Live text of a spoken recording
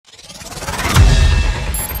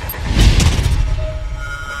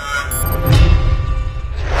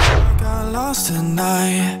lost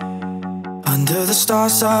tonight, under the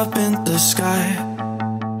stars up in the sky.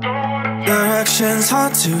 Directions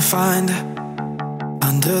hard to find,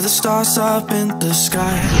 under the stars up in the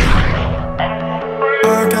sky.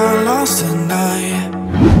 I got lost tonight,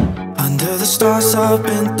 under the stars up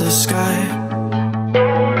in the sky.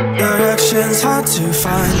 Directions hard to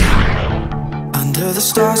find, under the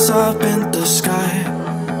stars up in the sky.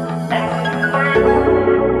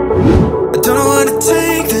 I don't know how to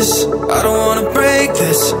take this, I don't wanna break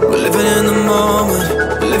this. We're living in the moment,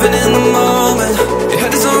 we're living in the moment. Your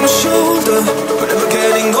head is on my shoulder, we're never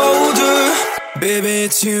getting older. Baby,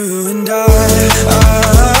 it's you and I.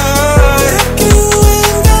 You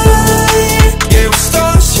and I. Yeah, we're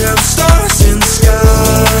stars, yeah, we're stars in the sky.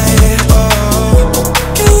 Oh,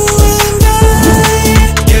 you and I.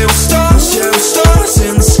 Yeah, we're stars, yeah, we're stars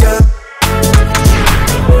in the sky.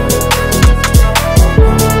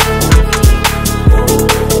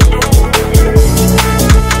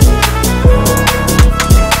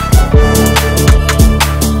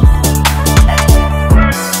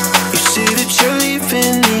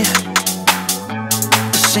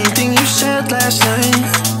 Last night,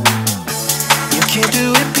 you can't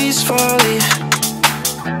do it peacefully.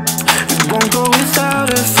 It won't go without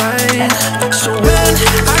a fight. So when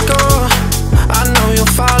I go, I know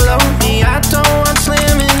you'll follow me. I don't want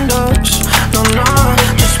slamming doors, no, no.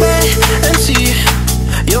 Just wait and see,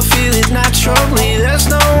 you'll feel it naturally. There's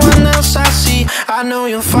no one else I see, I know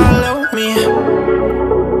you'll follow me.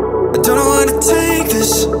 I don't know how to take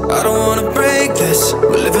this, I don't wanna break this.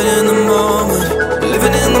 We're living in the moment, we're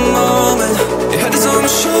living in the moment. Your head is on my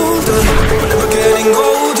shoulder, we're never getting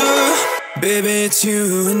older. Baby, it's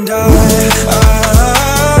you